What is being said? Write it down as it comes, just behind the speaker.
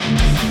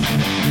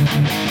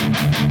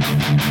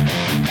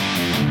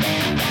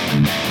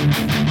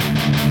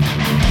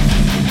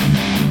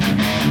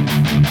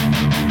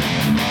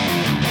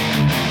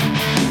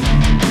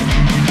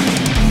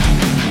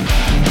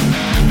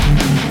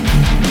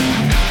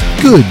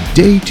Good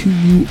day to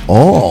you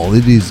all.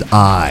 It is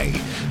I,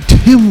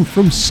 Tim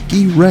from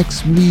Ski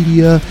Rex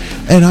Media,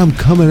 and I'm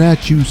coming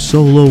at you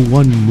solo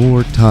one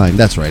more time.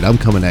 That's right, I'm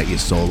coming at you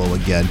solo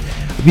again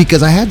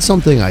because I had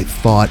something I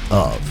thought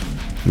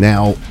of.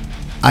 Now,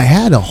 I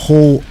had a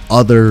whole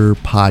other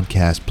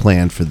podcast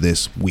planned for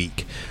this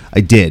week.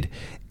 I did,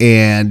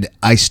 and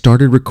I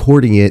started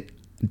recording it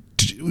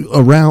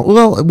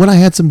when I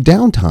had some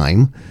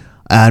downtime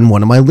on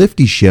one of my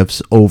lifty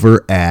shifts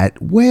over at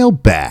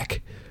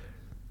Whaleback.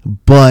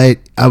 But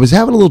I was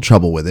having a little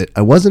trouble with it.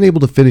 I wasn't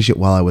able to finish it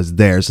while I was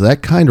there, so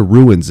that kind of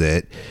ruins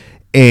it.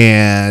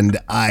 And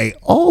I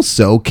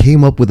also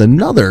came up with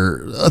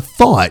another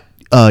thought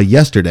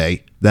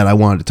yesterday that I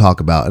wanted to talk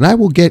about, and I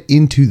will get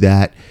into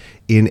that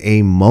in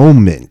a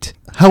moment.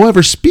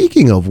 However,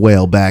 speaking of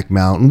Whaleback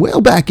Mountain,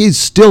 Whaleback is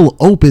still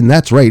open.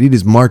 That's right. It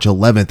is March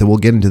 11th, and we'll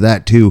get into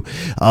that too.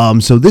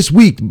 So this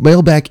week,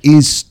 Whaleback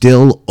is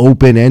still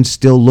open and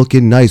still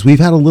looking nice. We've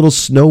had a little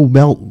snow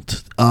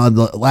melt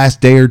the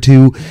last day or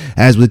two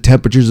as the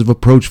temperatures have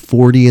approached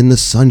 40 and the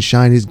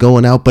sunshine is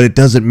going out, but it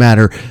doesn't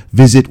matter.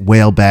 Visit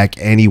Whaleback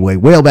anyway.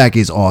 Whaleback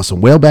is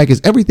awesome. Whaleback is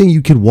everything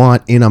you could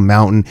want in a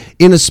mountain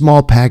in a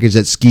small package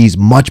that skis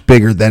much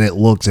bigger than it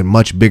looks and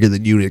much bigger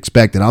than you'd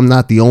expect. And I'm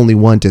not the only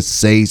one to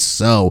say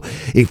so.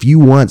 If you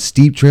want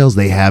steep trails,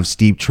 they have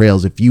steep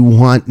trails. If you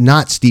want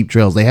not steep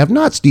trails, they have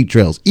not steep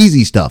trails.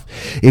 Easy stuff.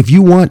 If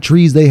you want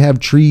trees, they have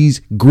trees,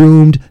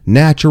 groomed,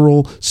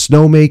 natural,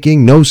 snowmaking,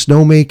 no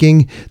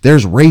snowmaking.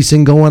 There's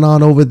racing going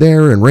on over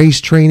there and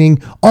race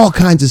training, all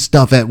kinds of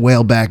stuff at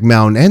Whaleback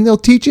Mountain, and they'll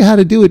teach you how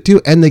to do it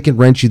too, and they can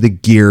rent you the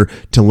gear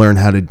to learn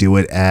how to do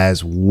it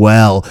as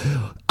well.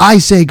 I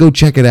say go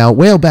check it out.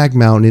 Whaleback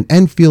Mountain in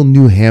Enfield,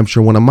 New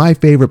Hampshire, one of my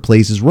favorite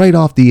places, right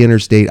off the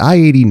interstate,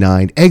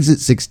 I-89, exit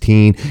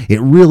 16.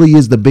 It really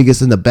is the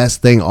biggest and the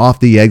best thing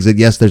off the exit.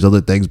 Yes, there's other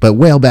things, but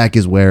Whaleback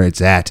is where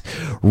it's at.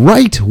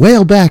 Right,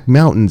 Whaleback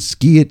Mountain,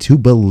 ski it to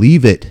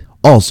believe it.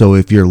 Also,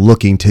 if you're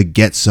looking to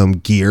get some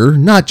gear,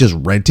 not just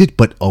rent it,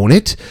 but own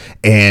it,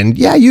 and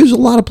yeah, use a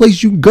lot of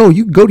places you can go.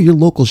 You can go to your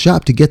local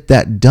shop to get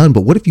that done,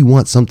 but what if you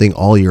want something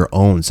all your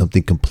own,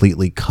 something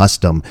completely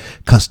custom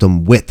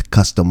width,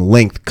 custom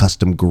length,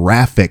 custom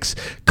graphics,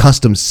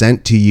 custom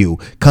sent to you,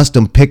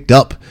 custom picked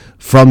up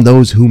from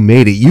those who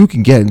made it? You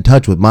can get in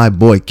touch with my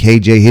boy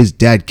KJ, his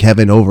dad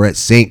Kevin over at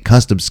Saint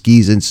Custom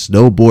Skis and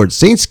Snowboards,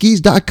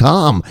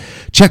 saintskis.com.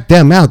 Check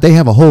them out. They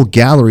have a whole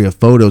gallery of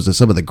photos of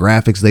some of the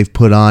graphics they've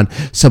put on,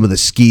 some of the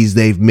skis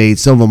they've made.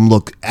 Some of them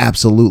look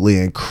absolutely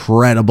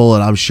incredible,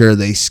 and I'm sure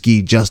they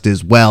ski just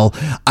as well.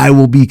 I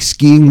will be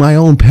skiing my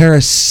own pair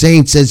of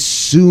Saints as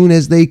soon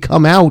as they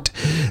come out,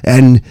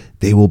 and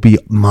they will be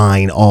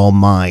mine, all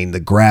mine.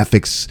 The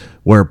graphics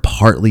were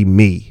partly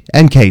me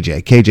and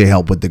KJ. KJ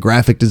helped with the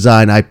graphic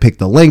design. I picked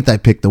the length, I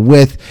picked the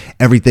width,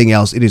 everything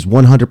else. It is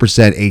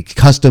 100% a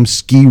custom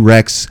Ski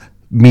Rex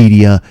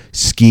Media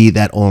ski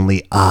that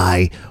only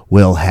I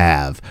will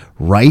have,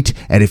 right?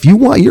 And if you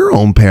want your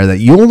own pair that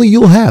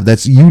you'll have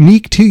that's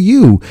unique to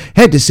you,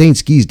 head to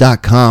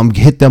saintskis.com,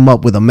 hit them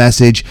up with a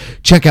message,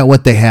 check out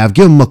what they have,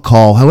 give them a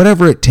call,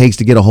 whatever it takes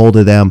to get a hold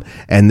of them,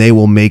 and they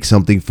will make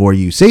something for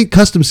you. Saint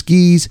Custom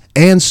Skis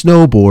and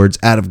Snowboards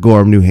out of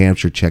Gorham, New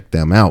Hampshire. Check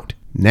them out.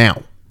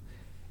 Now,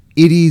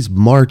 it is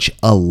March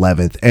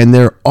 11th, and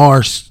there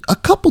are a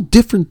couple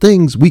different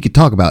things we could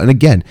talk about. And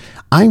again,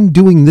 I'm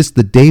doing this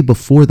the day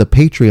before the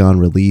Patreon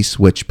release,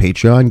 which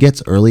Patreon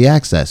gets early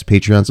access.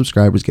 Patreon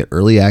subscribers get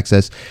early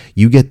access.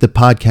 You get the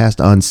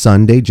podcast on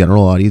Sunday.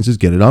 General audiences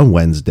get it on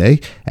Wednesday,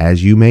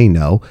 as you may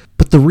know.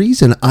 But the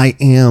reason I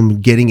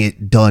am getting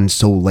it done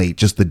so late,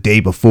 just the day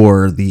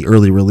before the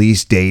early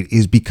release date,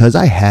 is because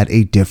I had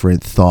a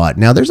different thought.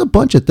 Now, there's a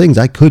bunch of things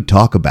I could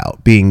talk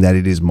about, being that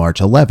it is March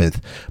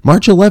 11th.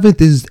 March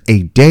 11th is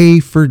a day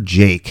for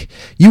Jake.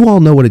 You all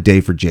know what a day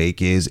for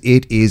Jake is.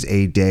 It is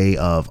a day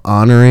of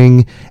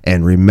honoring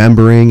and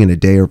remembering, and a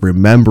day of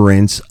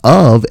remembrance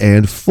of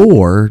and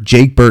for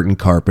Jake Burton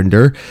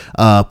Carpenter,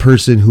 a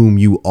person whom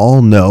you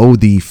all know,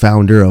 the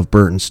founder of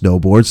Burton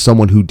Snowboards,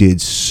 someone who did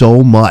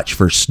so much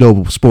for snow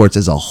sports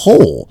as a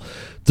whole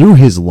through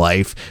his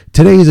life.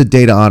 Today is a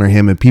day to honor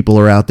him, and people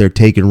are out there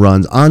taking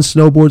runs on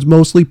snowboards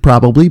mostly,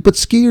 probably, but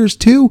skiers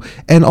too,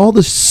 and all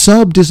the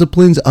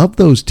sub-disciplines of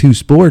those two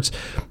sports.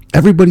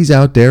 Everybody's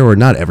out there, or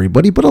not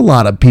everybody, but a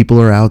lot of people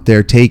are out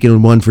there taking a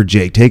run for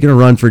Jake,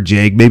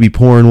 maybe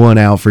pouring one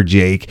out for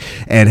Jake,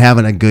 and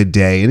having a good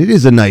day. And it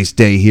is a nice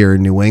day here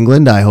in New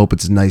England. I hope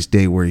it's a nice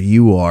day where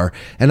you are.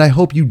 And I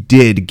hope you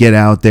did get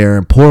out there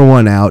and pour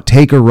one out,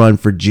 take a run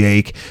for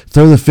Jake,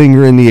 throw the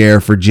finger in the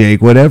air for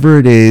Jake, whatever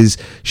it is,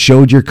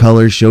 showed your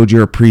colors, showed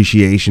your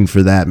appreciation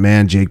for that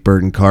man, Jake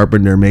Burton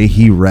Carpenter. May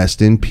he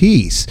rest in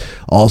peace.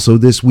 Also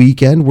this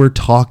weekend, we're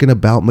talking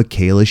about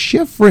Michaela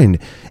Schifrin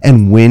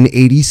and Win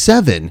 86.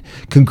 87.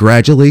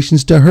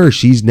 Congratulations to her.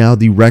 She's now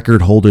the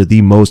record holder,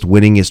 the most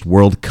winningest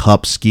World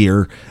Cup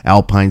skier,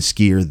 alpine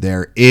skier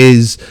there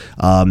is.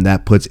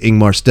 That puts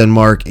Ingmar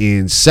Stenmark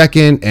in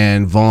second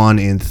and Vaughn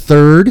in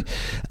third.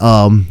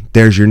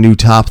 There's your new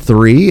top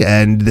three.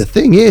 And the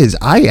thing is,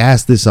 I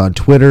asked this on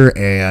Twitter,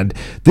 and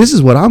this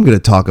is what I'm going to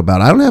talk about.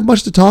 I don't have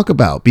much to talk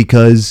about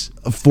because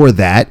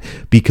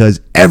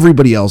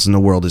everybody else in the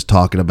world is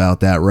talking about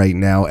that right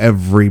now.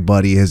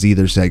 Everybody has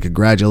either said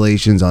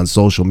congratulations on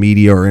social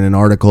media or in an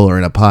article or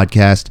in a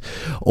podcast,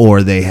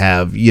 or they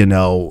have,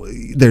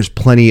 there's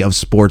plenty of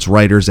sports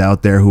writers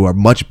out there who are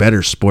much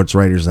better sports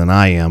writers than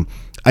I am.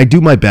 I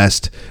do my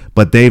best,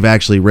 but they've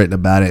actually written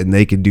about it and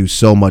they can do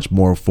so much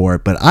more for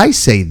it. But I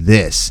say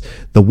this,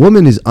 the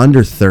woman is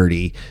under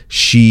 30.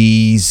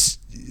 She's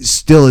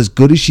still as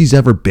good as she's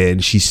ever been.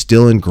 She's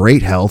still in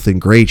great health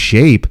and great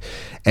shape,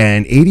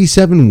 and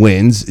 87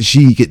 wins.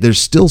 There's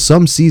still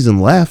some season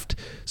left,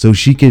 so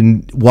she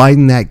can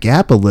widen that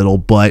gap a little,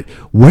 but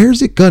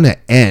where's it going to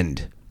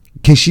end?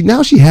 Because she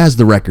has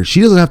the record.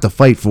 She doesn't have to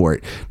fight for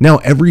it. Now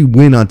every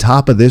win on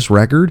top of this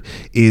record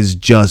is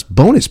just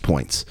bonus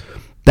points.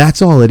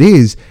 That's all it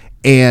is.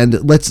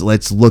 And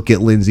let's look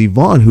at Lindsey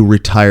Vonn, who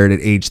retired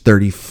at age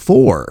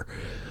 34.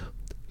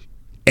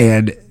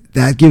 And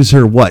that gives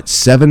her, 6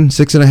 seasons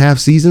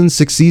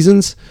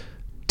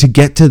to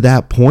get to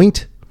that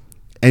point?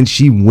 And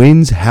she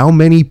wins how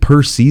many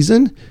per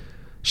season?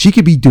 She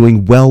could be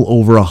doing well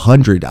over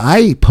 100.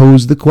 I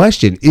pose the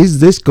question,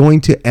 is this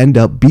going to end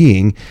up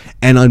being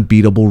an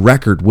unbeatable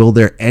record? Will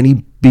there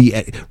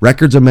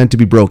records are meant to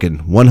be broken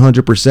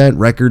 100%.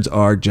 Records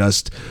are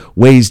just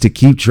ways to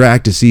keep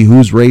track, to see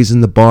who's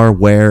raising the bar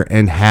where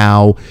and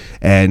how,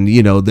 and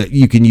that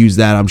you can use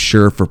that, I'm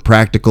sure, for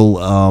practical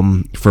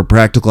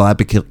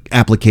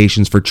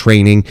applications for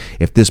training.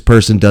 If this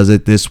person does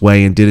it this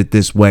way and did it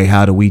this way,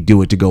 how do we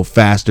do it to go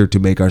faster, to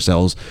make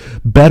ourselves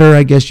better?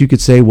 I guess you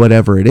could say,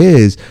 whatever it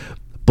is.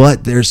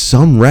 But there's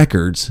some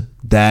records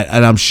that,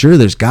 and I'm sure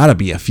there's got to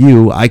be a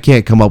few. I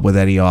can't come up with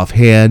any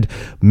offhand.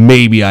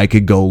 Maybe I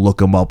could go look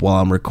them up while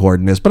I'm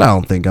recording this, but I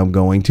don't think I'm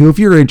going to. If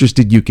you're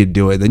interested, you could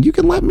do it. Then you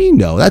can let me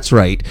know. That's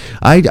right.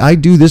 I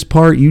do this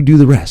part, you do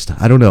the rest.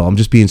 I don't know. I'm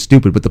just being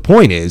stupid. But the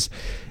point is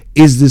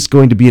this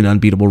going to be an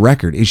unbeatable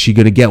record? Is she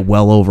going to get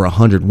well over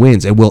 100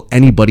 wins? And will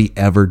anybody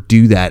ever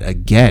do that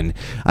again?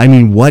 I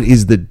mean, what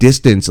is the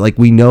distance? Like,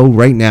 we know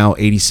right now,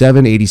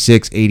 87,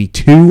 86,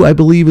 82, I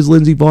believe, is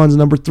Lindsey Vonn's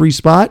number 3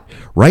 spot,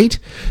 right?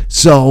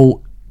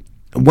 So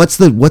what's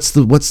the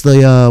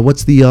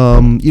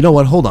you know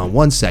what? Hold on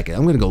one second.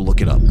 I'm going to go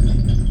look it up.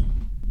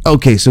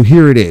 Okay, so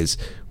here it is.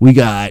 We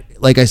got,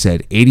 like I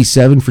said,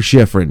 87 for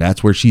Schifrin.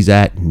 That's where she's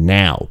at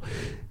now.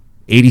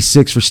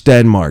 86 for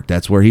Stenmark,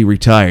 that's where he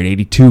retired.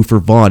 82 for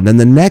Vaughn. Then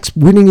the next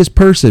winningest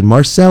person,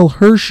 Marcel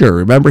Hirscher.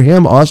 Remember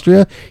him,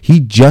 Austria? He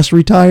just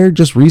retired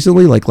just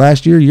recently, like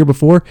last year, year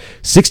before.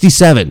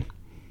 67.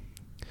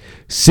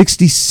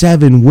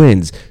 67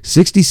 wins.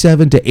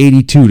 67 to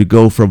 82 to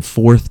go from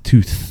 4th to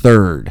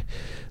 3rd.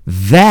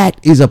 That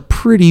is a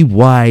pretty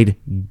wide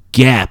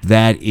gap.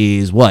 That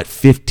is,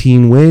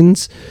 15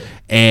 wins?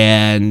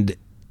 And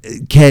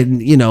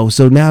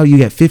so now you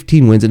get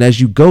 15 wins, and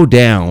as you go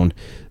down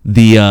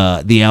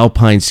the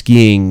alpine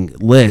skiing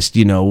list,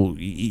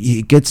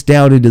 it gets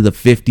down into the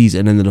 50s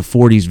and into the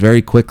 40s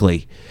very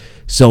quickly.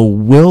 So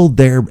will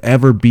there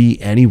ever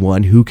be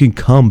anyone who can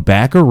come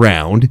back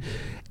around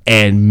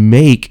and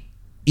make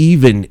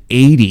even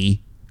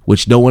 80,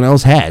 which no one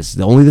else has?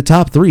 Only the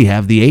top 3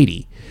 have the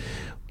 80.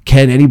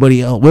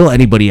 Will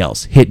anybody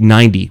else hit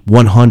 90,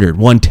 100,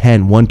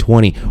 110,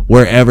 120,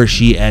 wherever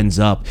she ends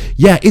up?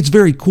 Yeah, it's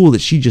very cool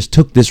that she just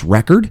took this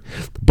record,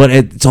 but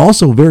it's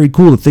also very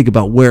cool to think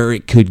about where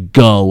it could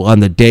go on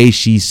the day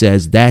she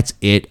says, that's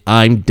it,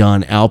 I'm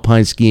done.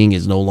 Alpine skiing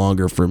is no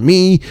longer for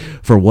me,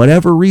 for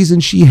whatever reason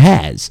she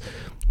has.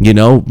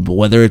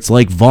 Whether it's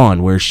like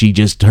Vaughn, where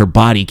her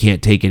body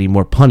can't take any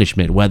more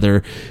punishment,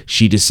 whether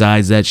she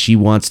decides that she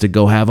wants to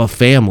go have a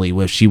family,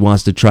 where she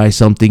wants to try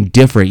something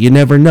different. You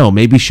never know.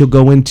 Maybe she'll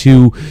go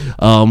into,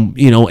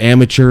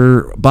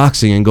 amateur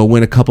boxing and go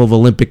win a couple of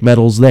Olympic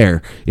medals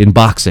there in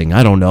boxing.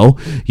 I don't know.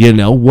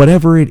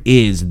 Whatever it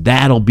is,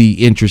 that'll be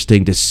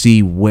interesting to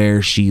see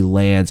where she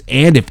lands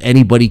and if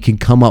anybody can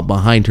come up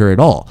behind her at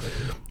all.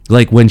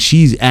 Like when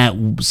she's at,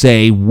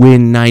 say,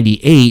 win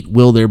 98,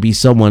 will there be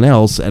someone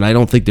else? And I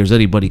don't think there's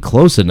anybody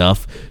close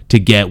enough to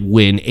get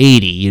win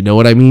 80. You know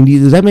what I mean?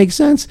 Does that make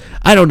sense?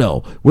 I don't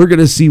know. We're going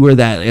to see where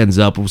that ends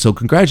up. So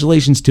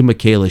congratulations to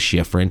Mikaela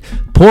Shiffrin.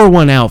 Pour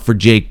one out for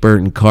Jake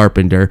Burton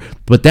Carpenter.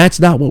 But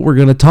that's not what we're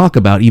going to talk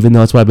about, even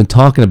though that's what I've been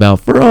talking about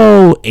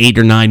for, 8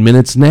 or 9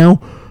 minutes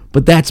now.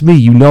 But that's me.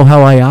 You know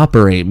how I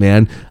operate,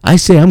 man. I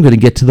say I'm going to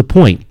get to the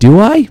point. Do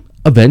I?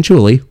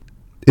 Eventually.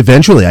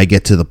 Eventually I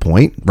get to the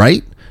point,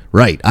 right?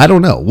 Right. I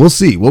don't know. We'll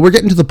see. Well, we're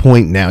getting to the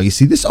point now. You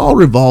see, this all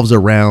revolves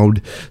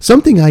around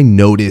something I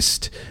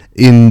noticed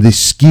in the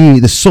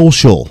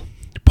social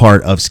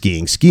part of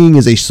skiing. Skiing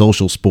is a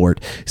social sport.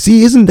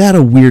 See, isn't that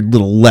a weird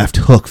little left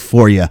hook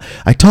for you?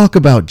 I talk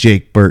about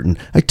Jake Burton.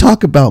 I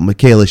talk about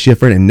Michaela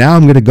Schifrin, and now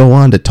I'm going to go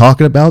on to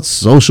talking about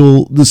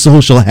the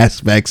social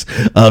aspects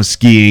of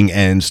skiing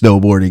and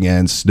snowboarding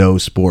and snow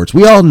sports.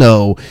 We all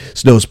know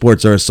snow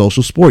sports are a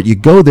social sport. You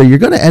go there, you're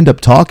going to end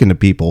up talking to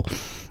people.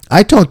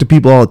 I talk to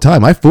people all the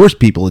time. I force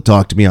people to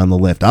talk to me on the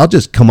lift. I'll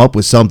just come up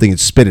with something and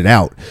spit it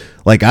out.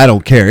 Like, I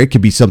don't care. It could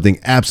be something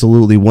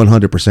absolutely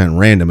 100%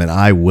 random, and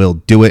I will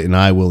do it, and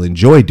I will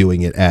enjoy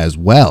doing it as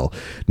well.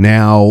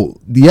 Now,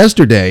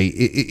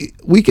 yesterday,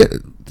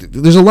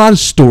 there's a lot of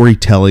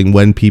storytelling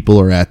when people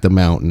are at the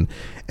mountain.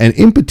 And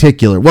in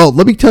particular, well,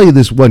 let me tell you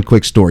this one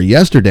quick story.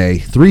 Yesterday,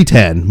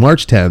 3/10,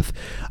 March 10th,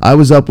 I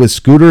was up with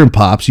Scooter and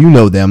Pops. You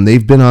know them.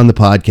 They've been on the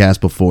podcast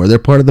before. They're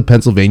part of the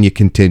Pennsylvania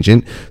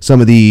contingent.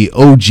 Some of the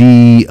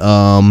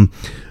OG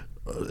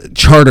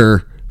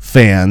charter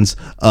fans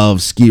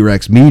of Ski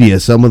Rex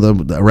Media, some of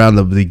them around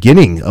the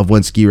beginning of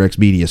when Ski Rex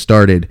Media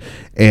started.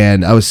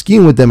 And I was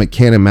skiing with them at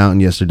Cannon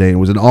Mountain yesterday, and it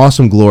was an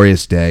awesome,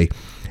 glorious day.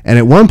 And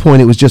at one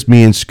point, it was just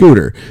me and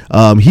Scooter.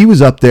 He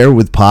was up there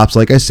with Pops,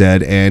 like I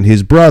said, and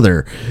his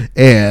brother,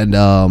 and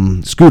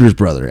Scooter's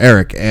brother,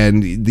 Eric.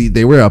 And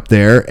they were up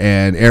there,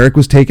 and Eric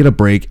was taking a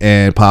break,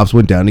 and Pops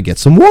went down to get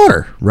some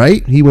water,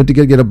 right? He went to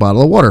get a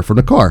bottle of water from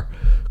the car.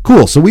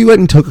 Cool. So we went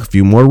and took a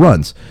few more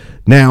runs.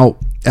 Now,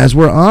 as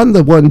we're on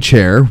the one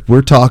chair,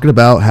 we're talking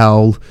about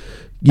how,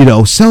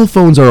 cell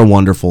phones are a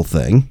wonderful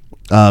thing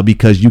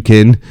because you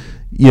can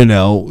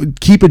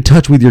keep in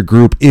touch with your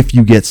group if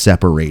you get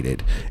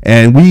separated.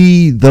 And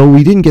though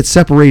we didn't get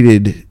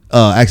separated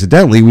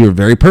accidentally, we were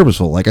very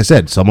purposeful. Like I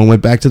said, someone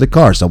went back to the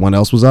car. Someone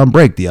else was on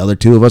break. The other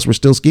two of us were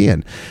still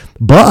skiing.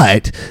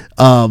 But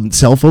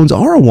cell phones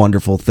are a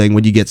wonderful thing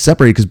when you get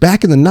separated, because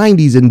back in the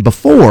 90s and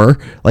before,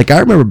 like I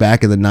remember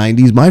back in the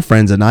 90s, my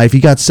friends and I, if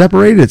you got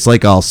separated, it's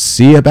like, I'll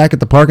see you back at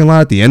the parking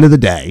lot at the end of the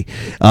day,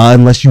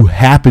 unless you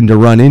happen to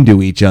run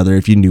into each other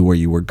if you knew where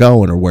you were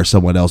going or where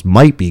someone else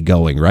might be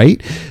going,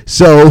 right?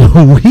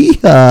 So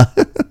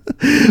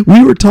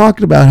we were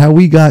talking about how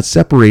we got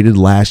separated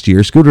last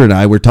year. Scooter and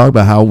I were talking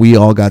about how we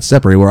all got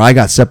separated, where I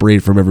got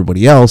separated from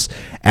everybody else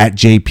at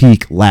J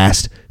Peak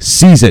last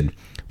season.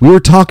 We were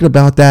talking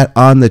about that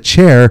on the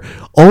chair,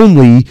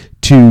 only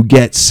to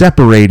get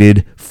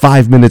separated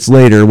 5 minutes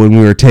later when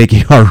we were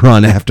taking our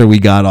run after we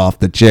got off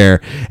the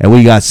chair. And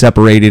we got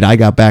separated. I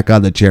got back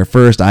on the chair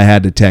first. I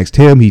had to text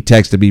him. He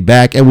texted me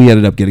back, and we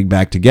ended up getting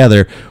back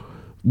together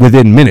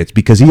within minutes,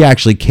 because he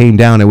actually came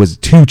down and was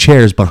 2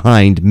 chairs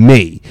behind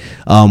me,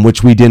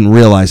 which we didn't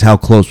realize how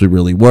close we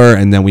really were.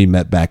 And then we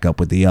met back up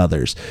with the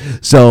others.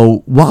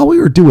 So while we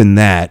were doing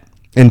that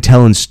and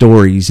telling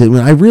stories, and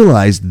I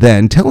realized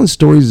then telling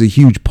stories is a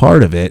huge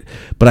part of it,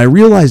 but I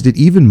realized it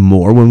even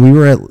more when we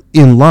were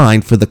in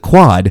line for the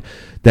quad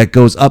that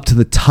goes up to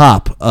the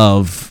top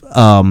of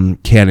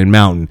Cannon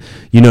Mountain.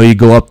 You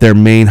go up there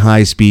main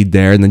high speed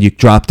there, and then you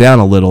drop down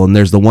a little, and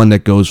there's the one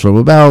that goes from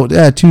about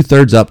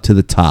 2/3 up to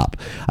the top.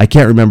 I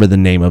can't remember the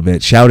name of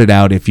it. Shout it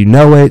out if you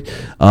know it.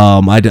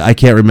 I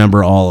can't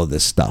remember all of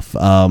this stuff.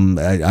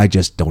 I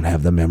just don't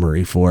have the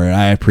memory for it.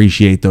 I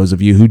appreciate those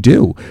of you who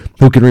do,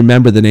 who can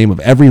remember the name of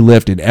every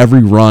lift and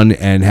every run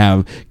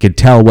and can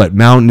tell what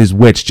mountain is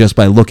which just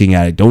by looking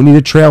at it. Don't need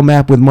a trail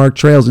map with marked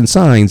trails and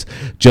signs.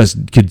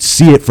 Just could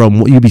see it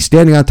from, you'd be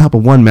standing on top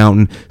of one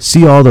mountain,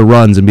 see all the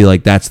runs, and be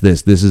like, that's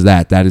this is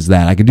that is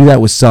that. I could do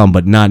that with some,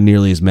 but not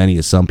nearly as many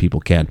as some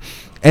people can.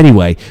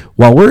 Anyway,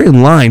 while we're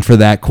in line for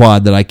that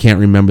quad that I can't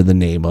remember the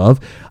name of,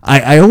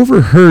 I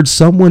overheard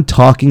someone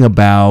talking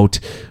about,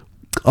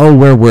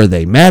 where were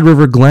they? Mad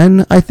River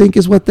Glen, I think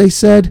is what they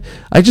said.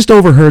 I just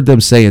overheard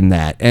them saying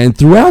that. And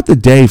throughout the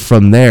day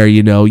from there,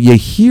 you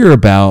hear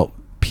about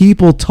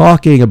people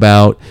talking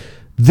about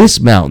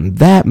this mountain,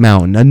 that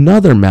mountain,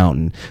 another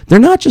mountain. They're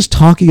not just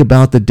talking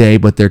about the day,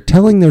 but they're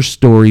telling their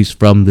stories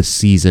from the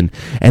season.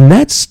 And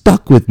that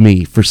stuck with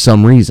me for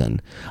some reason.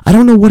 I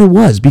don't know what it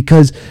was,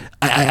 because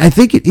I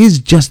think it is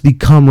just the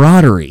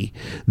camaraderie,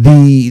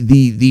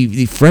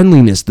 the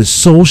friendliness, the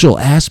social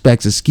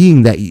aspects of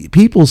skiing that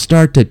people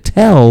start to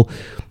tell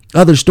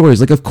other stories.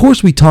 Like, of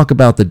course, we talk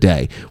about the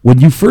day. When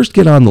you first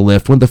get on the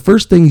lift, one of the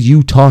first things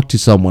you talk to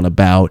someone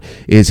about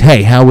is,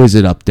 hey, how is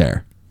it up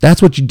there? That's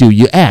what you do.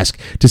 You ask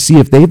to see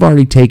if they've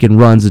already taken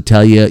runs to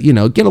tell you,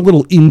 get a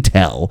little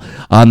intel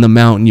on the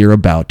mountain you're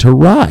about to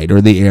ride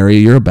or the area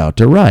you're about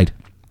to ride.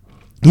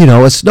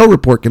 A snow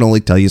report can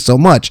only tell you so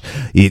much.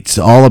 It's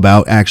all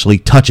about actually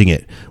touching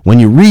it. When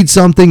you read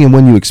something and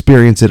when you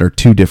experience it are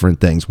two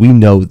different things. We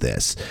know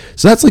this.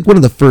 So that's like one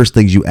of the first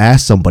things you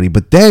ask somebody.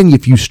 But then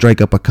if you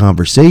strike up a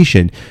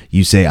conversation,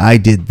 you say, I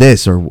did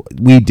this, or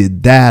we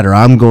did that, or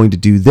I'm going to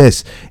do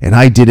this, and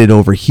I did it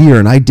over here,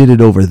 and I did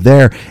it over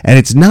there. And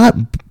it's not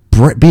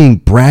being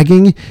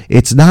bragging.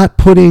 It's not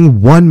putting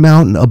one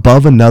mountain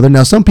above another.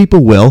 Now, some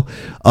people will,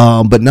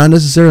 but not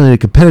necessarily in a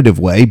competitive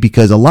way,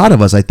 because a lot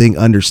of us, I think,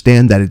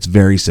 understand that it's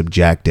very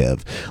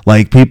subjective.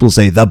 Like, people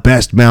say the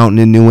best mountain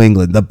in New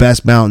England, the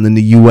best mountain in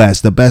the U.S.,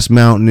 the best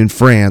mountain in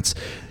France.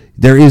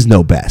 there is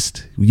no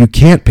best. You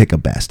can't pick a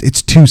best.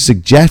 It's too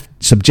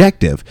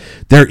subjective.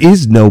 There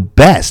is no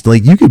best.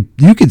 Like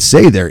you could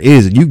say there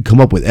is, and you can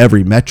come up with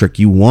every metric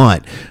you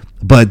want.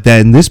 But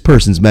then this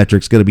person's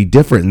metric's going to be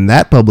different, and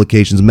that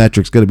publication's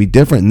metric's going to be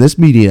different, and this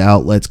media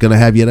outlet's going to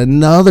have yet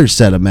another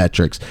set of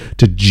metrics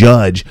to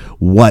judge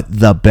what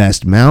the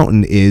best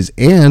mountain is.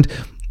 And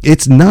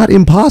it's not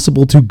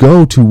impossible to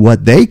go to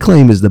what they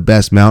claim is the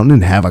best mountain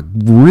and have a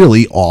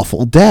really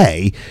awful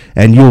day.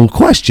 And you'll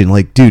question,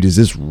 like, dude, is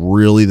this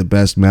really the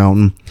best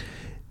mountain?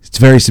 It's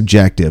very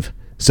subjective.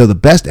 So the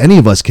best any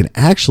of us can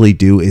actually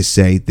do is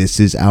say this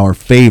is our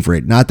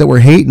favorite. Not that we're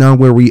hating on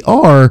where we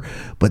are,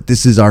 but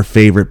this is our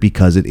favorite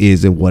because it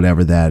is, and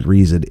whatever that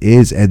reason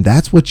is. And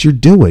that's what you're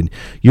doing.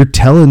 You're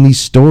telling these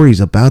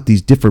stories about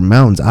these different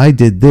mountains. I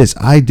did this,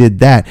 I did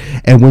that.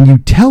 And when you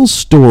tell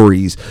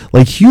stories,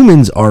 like,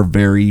 humans are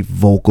very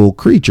vocal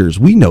creatures.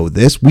 We know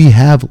this. We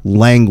have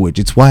language.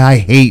 It's why I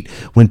hate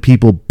when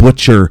people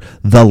butcher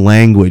the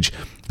language.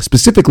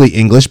 Specifically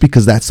English,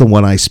 because that's the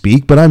one I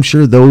speak, but I'm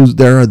sure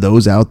there are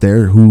those out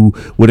there who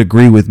would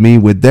agree with me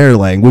with their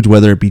language,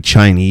 whether it be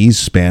Chinese,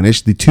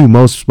 Spanish, the two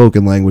most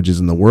spoken languages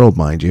in the world,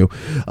 mind you.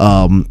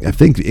 I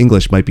think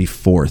English might be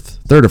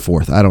third or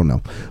fourth, I don't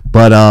know,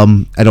 but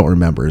I don't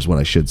remember is what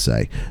I should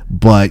say.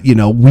 But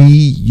we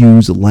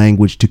use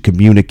language to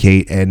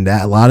communicate, and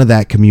a lot of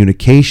that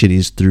communication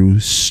is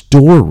through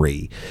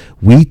story.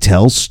 We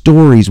tell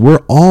stories.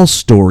 We're all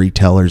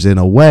storytellers in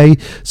a way.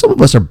 Some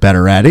of us are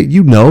better at it.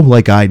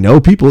 Like I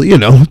know people,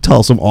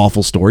 tell some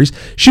awful stories.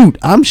 Shoot,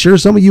 I'm sure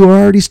some of you are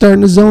already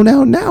starting to zone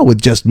out now with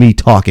just me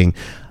talking.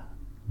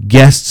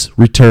 Guests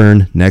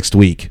return next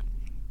week.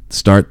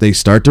 They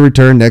start to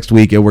return next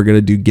week, and we're going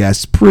to do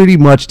guests pretty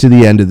much to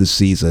the end of the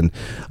season,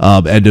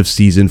 end of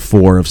season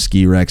 4 of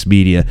Ski Rex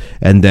Media.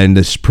 And then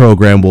this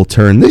program will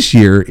turn this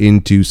year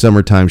into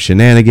Summertime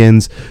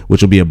Shenanigans,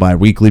 which will be a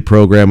bi-weekly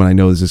program. And I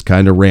know this is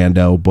kind of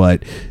rando,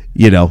 but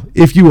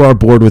if you are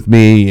bored with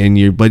me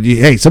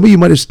hey, some of you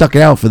might have stuck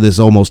it out for this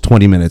almost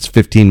 20 minutes,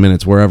 15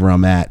 minutes, wherever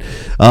I'm at,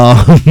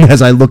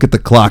 as I look at the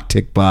clock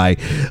tick by,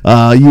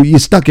 you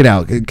stuck it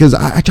out because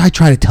I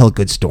try to tell a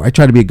good story. I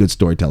try to be a good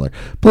storyteller.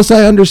 Plus,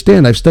 I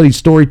understand I've studied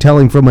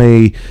storytelling from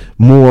a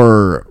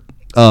more,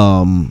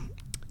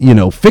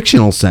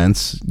 fictional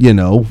sense,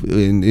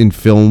 in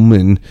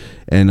film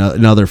and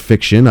other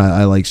fiction.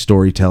 I like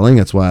storytelling.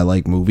 That's why I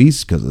like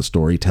movies, because of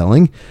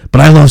storytelling.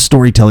 But I love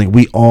storytelling.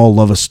 We all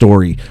love a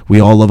story. We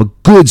all love a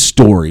good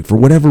story. For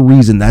whatever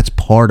reason, that's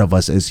part of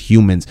us as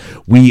humans.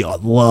 We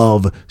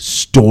love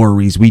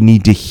stories. We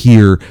need to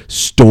hear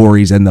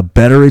stories. And the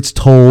better it's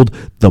told,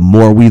 the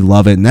more we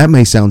love it. And that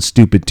may sound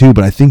stupid too,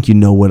 but I think you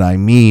know what I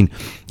mean.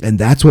 And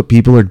that's what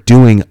people are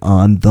doing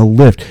on the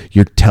lift.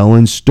 You're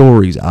telling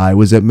stories. I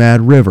was at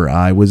Mad River.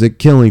 I was at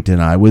Killington.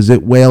 I was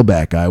at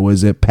Whaleback. I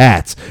was at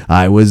Pat's.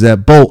 I was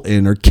at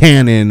Bolton or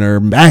Cannon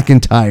or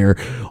McIntyre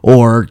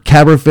or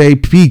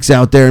Cabernet Peaks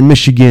out there in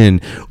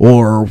Michigan,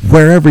 or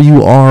wherever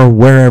you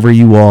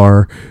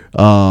were,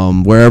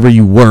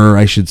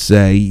 I should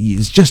say.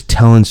 It's just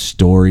telling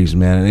stories,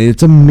 man.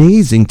 It's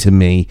amazing to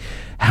me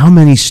how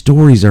many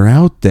stories are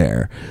out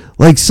there.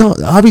 Like, so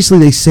obviously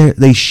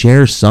they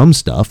share some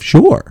stuff,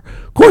 sure.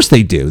 Of course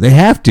they do. They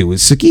have to.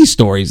 It's ski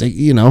stories.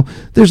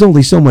 There's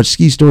only so much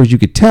ski stories you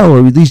could tell,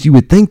 or at least you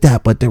would think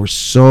that, but there were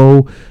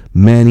so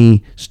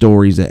many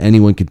stories that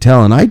anyone could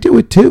tell, and I do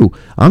it too.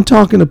 I'm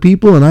talking to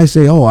people and I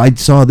say, oh, I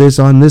saw this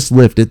on this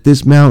lift at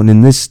this mountain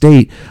in this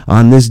state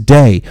on this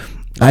day.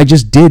 I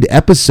just did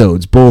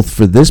episodes both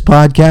for this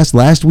podcast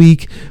last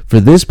week.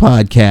 For this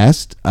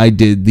podcast, I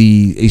did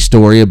a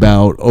story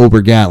about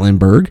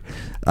Ober-Gatlinburg.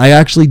 I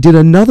actually did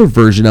another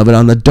version of it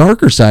on the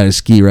darker side of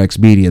Ski Rex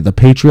Media, the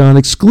Patreon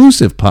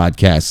exclusive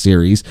podcast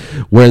series,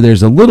 where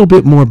there's a little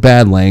bit more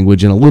bad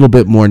language and a little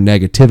bit more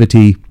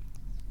negativity.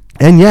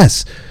 And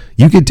yes,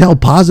 you can tell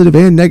positive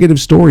and negative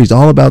stories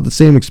all about the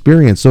same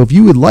experience. So if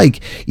you would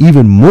like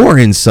even more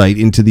insight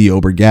into the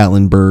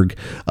Ober-Gatlinburg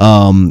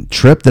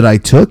trip that I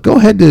took, go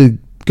ahead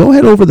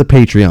over the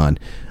Patreon.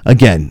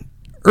 Again,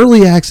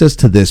 early access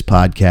to this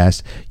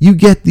podcast. You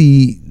get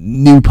the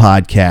new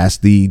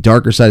podcast, the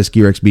Darker Side of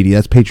Ski Rex Media.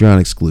 That's Patreon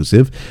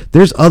exclusive.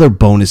 There's other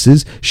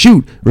bonuses.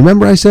 Shoot,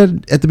 remember I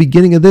said at the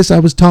beginning of this I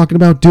was talking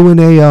about doing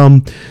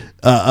a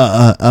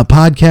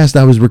podcast.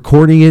 I was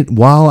recording it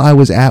while I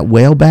was at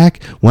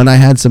Whaleback when I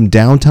had some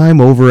downtime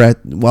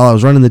while I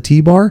was running the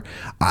T-bar.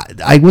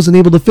 I wasn't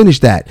able to finish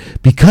that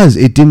because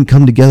it didn't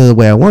come together the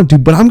way I wanted to,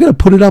 but I'm going to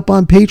put it up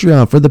on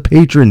Patreon for the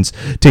patrons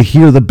to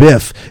hear the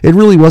biff. It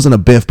really wasn't a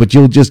biff, but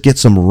you'll just get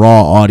some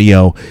raw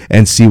audio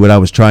and see what I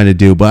was trying to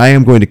do. But I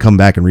am going to come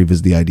back and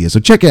revisit the idea. So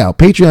check it out,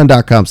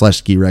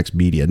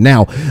 patreon.com/SkiRexMedia.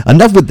 Now,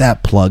 enough with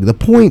that plug. The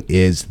point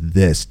is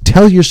this: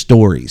 tell your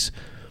stories.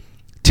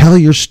 Tell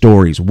your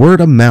stories, word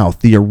of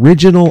mouth, the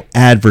original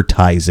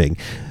advertising.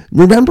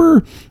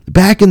 Remember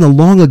back in the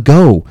long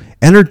ago,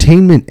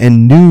 entertainment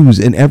and news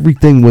and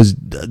everything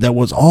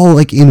was all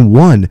like in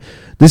one.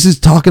 This is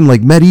talking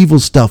like medieval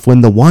stuff when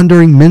the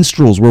wandering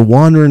minstrels were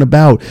wandering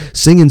about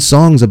singing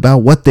songs about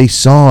what they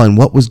saw and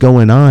what was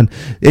going on.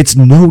 It's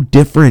no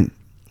different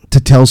to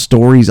tell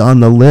stories on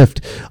the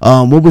lift.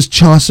 What was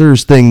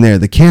Chaucer's thing there?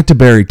 The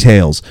Canterbury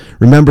Tales.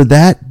 Remember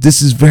that?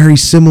 This is very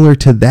similar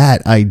to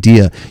that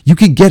idea. You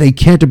could get a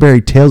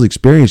Canterbury Tales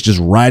experience just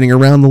riding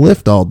around the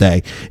lift all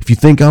day. If you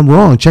think I'm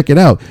wrong, check it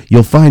out.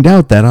 You'll find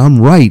out that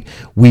I'm right.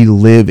 We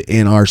live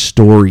in our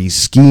stories.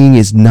 Skiing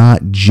is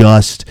not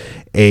just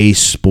a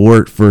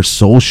sport for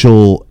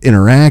social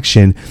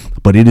interaction,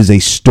 but it is a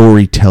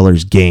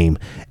storyteller's game.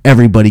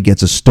 Everybody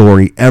gets a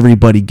story.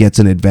 Everybody gets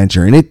an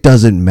adventure. And it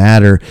doesn't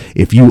matter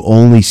if you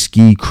only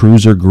ski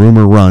cruiser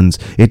groomer runs.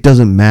 It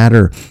doesn't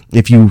matter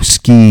if you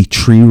ski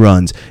tree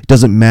runs. It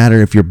doesn't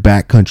matter if you're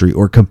backcountry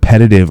or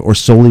competitive or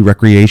solely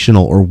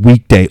recreational or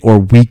weekday or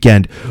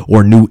weekend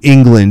or New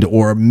England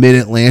or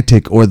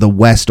mid-Atlantic or the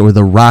West or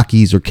the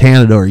Rockies or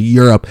Canada or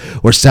Europe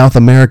or South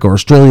America or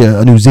Australia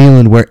or New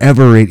Zealand.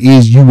 Wherever it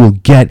is, you will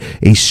get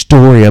a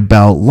story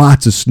about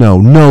lots of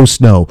snow, no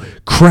snow,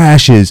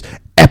 crashes,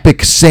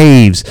 epic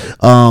saves,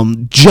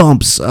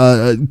 jumps,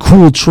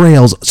 cool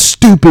trails,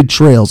 stupid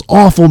trails,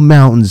 awful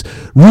mountains,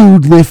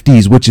 rude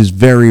lifties, which is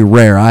very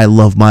rare. I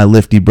love my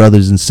lifty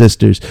brothers and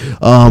sisters.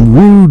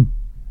 Rude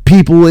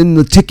people in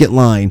the ticket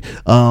line,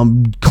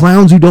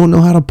 clowns who don't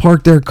know how to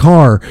park their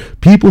car,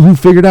 people who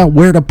figured out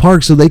where to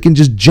park so they can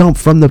just jump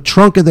from the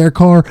trunk of their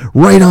car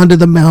right onto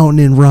the mountain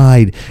and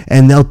ride.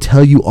 And they'll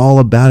tell you all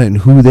about it and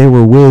who they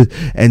were with.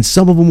 And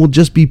some of them will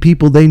just be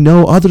people they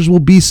know. Others will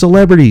be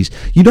celebrities.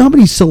 You know how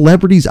many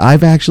celebrities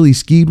I've actually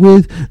skied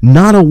with?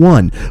 Not a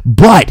one.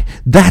 But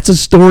that's a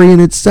story in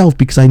itself,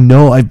 because I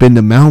know I've been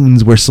to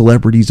mountains where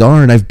celebrities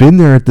are, and I've been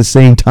there at the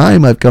same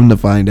time, I've come to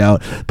find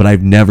out, but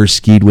I've never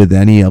skied with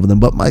any of them.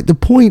 But the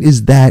point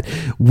is that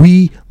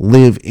we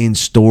live in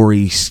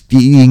stories.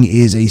 Skiing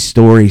is a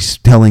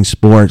storytelling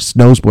sport.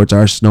 Snow sports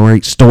are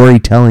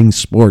storytelling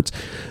sports.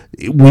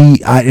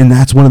 And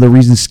that's one of the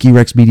reasons Ski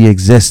Rex Media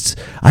exists.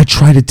 I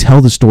try to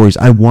tell the stories.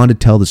 I want to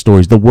tell the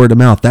stories. The word of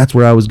mouth. That's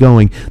where I was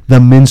going.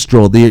 The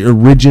minstrel, the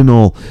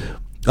original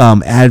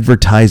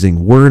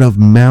advertising, word of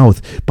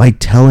mouth. By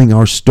telling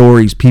our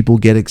stories, people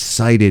get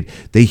excited.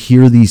 They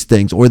hear these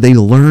things or they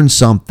learn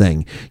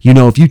something. You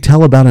know, if you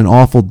tell about an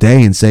awful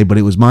day and say, but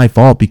it was my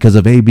fault because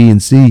of A, B,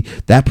 and C,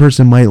 that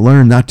person might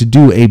learn not to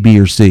do A, B,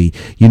 or C.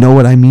 You know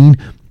what I mean?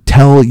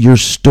 Tell your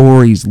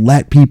stories.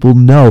 Let people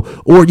know,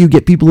 or you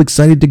get people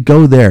excited to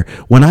go there.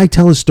 When I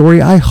tell a story,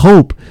 I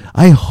hope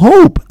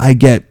I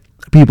get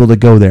people to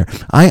go there.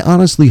 I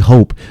honestly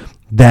hope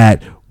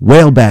that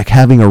Whaleback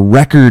having a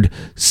record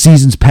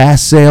seasons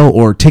pass sale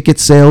or ticket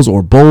sales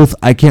or both,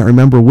 I can't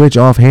remember which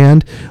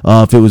offhand,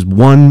 if it was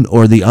one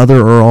or the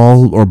other or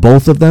all or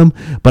both of them,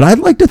 but I'd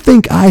like to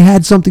think I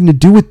had something to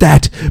do with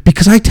that,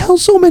 because I tell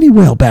so many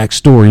Whaleback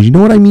stories. You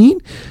know what I mean?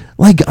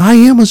 Like, I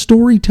am a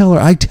storyteller.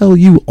 I tell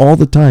you all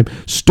the time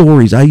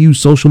stories. I use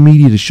social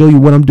media to show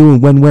you what I'm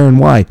doing, when, where, and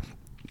why.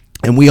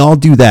 And we all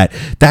do that.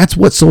 That's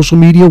what social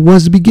media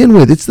was to begin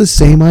with. It's the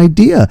same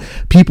idea.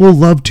 People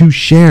love to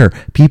share.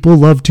 People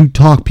love to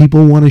talk.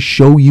 People want to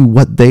show you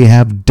what they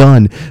have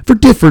done for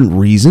different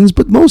reasons.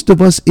 But most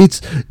of us,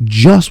 it's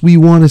just we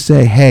want to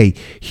say, hey,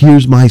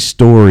 here's my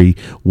story.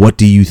 What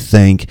do you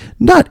think?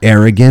 Not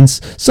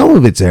arrogance. Some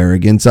of it's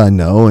arrogance, I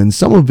know, and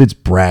some of it's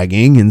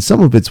bragging, and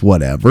some of it's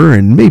whatever,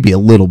 and maybe a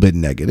little bit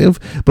negative.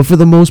 But for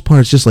the most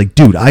part, it's just like,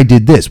 dude, I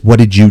did this. What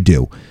did you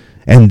do?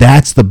 And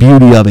that's the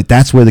beauty of it.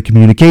 That's where the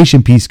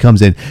communication piece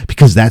comes in,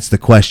 because that's the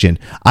question.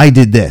 I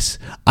did this.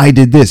 I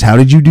did this. How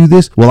did you do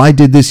this? Well, I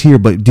did this here,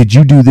 but did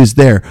you do this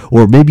there?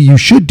 Or maybe you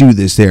should do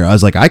this there. I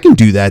was like, I can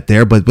do that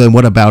there, but then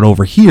what about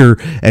over here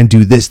and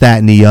do this, that,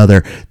 and the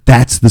other?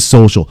 That's the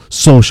social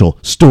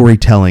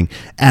storytelling,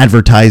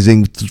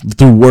 advertising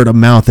through word of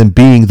mouth, and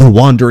being the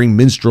wandering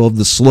minstrel of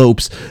the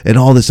slopes and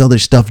all this other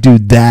stuff,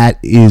 dude. That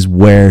is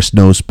where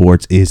snow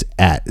sports is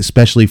at,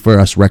 especially for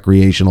us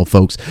recreational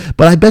folks.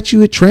 But I bet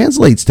you it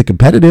translates to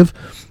competitive.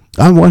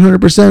 I'm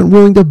 100%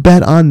 willing to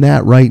bet on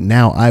that right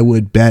now. I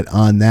would bet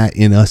on that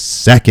in a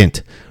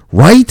second.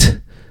 Right?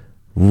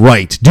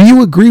 Right. Do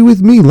you agree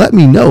with me? Let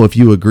me know if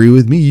you agree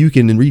with me. You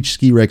can reach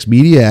Ski Rex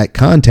Media at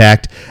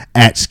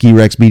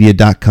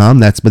contact@skirexmedia.com.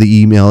 That's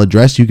the email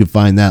address. You can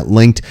find that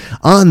linked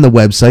on the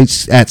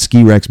website at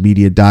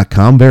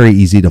skirexmedia.com. Very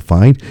easy to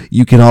find.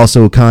 You can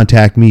also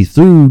contact me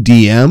through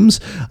DMs,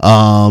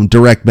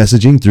 direct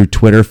messaging through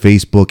Twitter,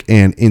 Facebook,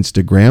 and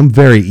Instagram.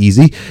 Very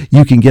easy.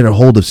 You can get a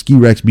hold of Ski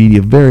Rex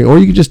Media or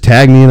you can just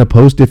tag me in a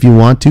post if you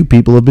want to.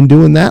 People have been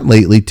doing that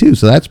lately too,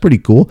 so that's pretty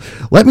cool.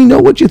 Let me know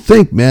what you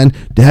think, man.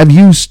 Have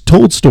you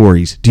told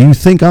stories? Do you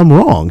think I'm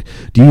wrong?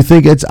 Do you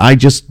think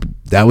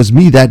that was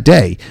me that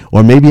day?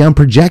 Or maybe I'm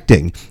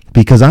projecting,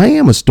 because I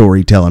am a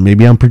storyteller.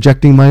 Maybe I'm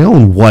projecting my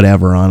own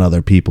whatever on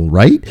other people,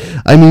 right?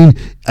 I mean,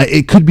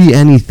 it could be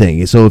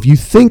anything. So if you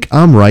think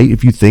I'm right,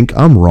 if you think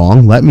I'm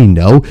wrong, let me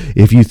know.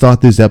 If you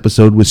thought this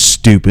episode was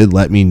stupid,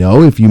 let me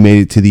know. If you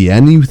made it to the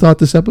end and you thought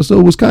this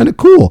episode was kind of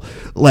cool,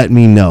 let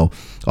me know.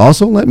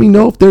 Also, let me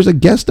know if there's a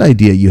guest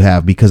idea you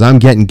have, because I'm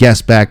getting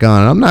guests back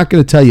on. I'm not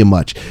going to tell you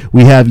much.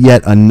 We have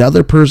yet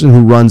another person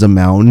who runs a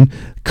mountain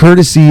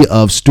courtesy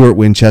of Stuart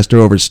Winchester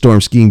over at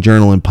Storm Skiing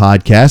Journal and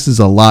Podcast.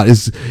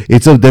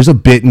 There's a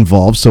bit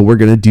involved, so we're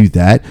going to do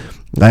that.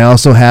 I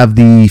also have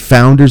the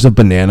founders of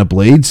Banana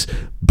Blades,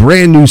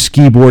 brand new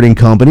skiboarding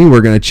company. We're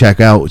going to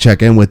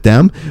check in with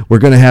them. We're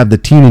going to have the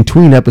Teen and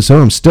Tween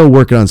episode. I'm still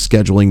working on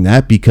scheduling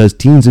that because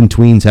teens and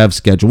tweens have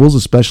schedules,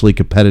 especially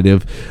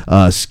competitive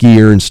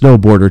skier and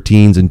snowboarder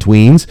teens and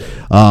tweens.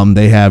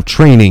 They have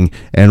training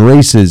and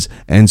races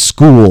and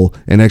school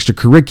and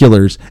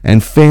extracurriculars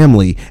and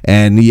family.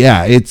 And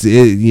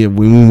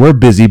we're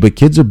busy, but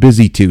kids are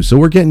busy too. So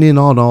we're getting in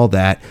on all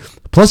that,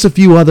 plus a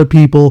few other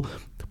people.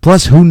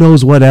 Plus, who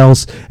knows what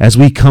else as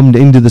we come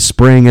into the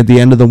spring, at the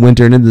end of the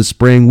winter and into the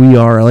spring. We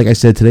are, like I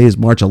said, today is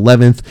March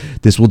 11th.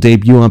 This will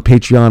debut on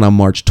Patreon on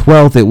March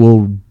 12th. It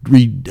will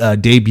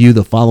debut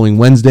the following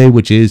Wednesday,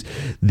 which is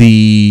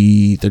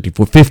the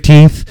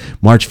 15th,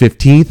 March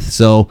 15th.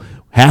 So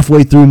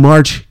halfway through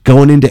March,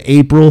 going into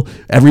April,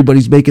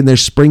 everybody's making their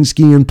spring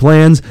skiing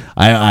plans.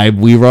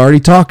 We were already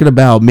talking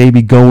about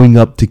maybe going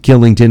up to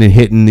Killington and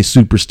hitting the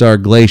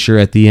Superstar Glacier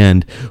at the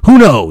end. Who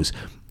knows?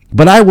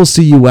 But I will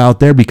see you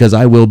out there because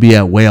I will be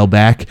at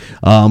Whaleback.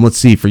 Let's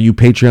see, for you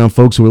Patreon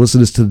folks who are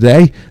listening to this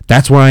today,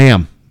 that's where I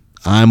am.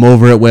 I'm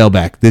over at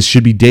Whaleback. This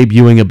should be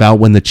debuting about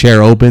when the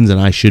chair opens, and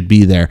I should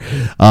be there.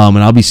 And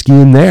I'll be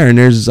skiing there. And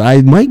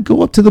I might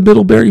go up to the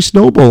Middlebury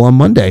Snow Bowl on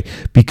Monday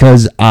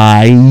because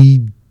I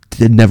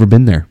had never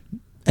been there.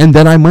 And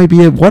then I might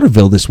be at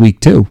Waterville this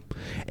week too.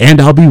 And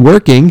I'll be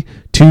working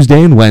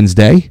Tuesday and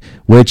Wednesday,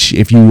 which,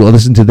 if you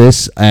listen to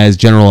this as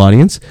general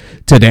audience,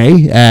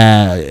 today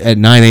at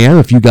 9 a.m.,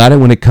 if you got it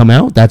when it come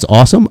out, that's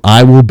awesome.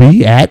 I will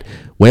be at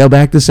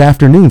Whaleback this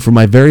afternoon for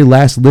my very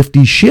last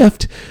lifty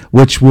shift,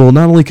 which will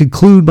not only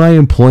conclude my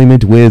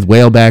employment with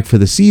Whaleback for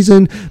the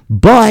season,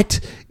 but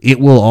it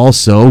will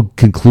also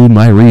conclude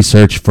my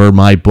research for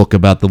my book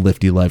about the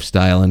lifty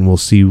lifestyle, and we'll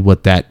see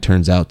what that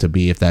turns out to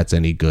be, if that's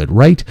any good.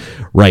 Right.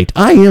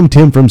 I am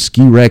Tim from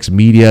Ski Rex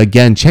Media.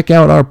 Again, check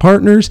out our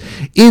partners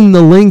in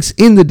the links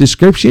in the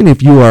description.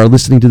 If you are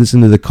listening to this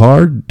into the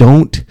car,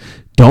 don't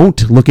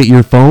look at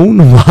your phone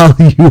while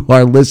you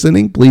are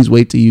listening. Please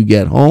wait till you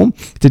get home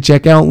to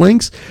check out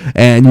links.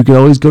 And you can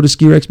always go to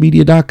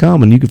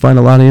skirexmedia.com and you can find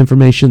a lot of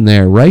information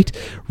there, right?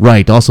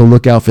 Also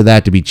look out for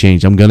that to be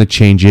changed. I'm going to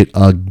change it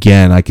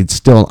again.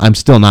 I'm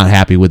still not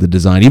happy with the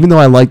design. Even though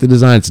I like the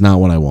design, it's not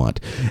what I want.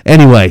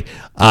 Anyway,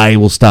 I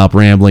will stop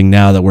rambling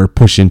now that we're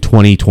pushing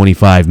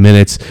 20-25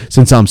 minutes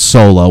since I'm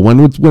solo. When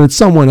it's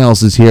someone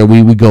else is here,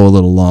 we go a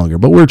little longer,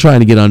 but we're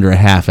trying to get under a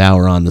half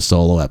hour on the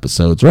solo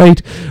episodes,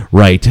 right?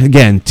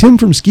 Again, Tim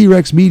from Ski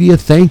Rex Media,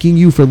 thanking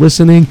you for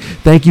listening.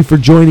 Thank you for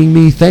joining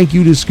me. Thank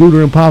you to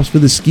Scooter and Pops for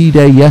the ski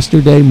day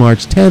yesterday,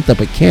 March 10th up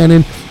at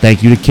Cannon.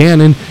 Thank you to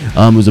Cannon.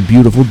 It was a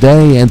beautiful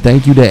day, and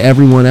thank you to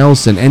everyone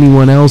else and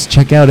anyone else.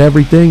 Check out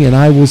everything, and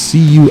I will see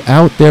you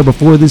out there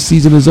before this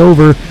season is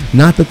over.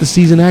 Not that the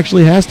season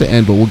actually has to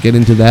end, but we'll get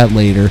into that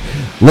later.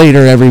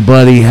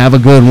 Everybody. Have a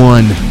good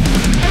one.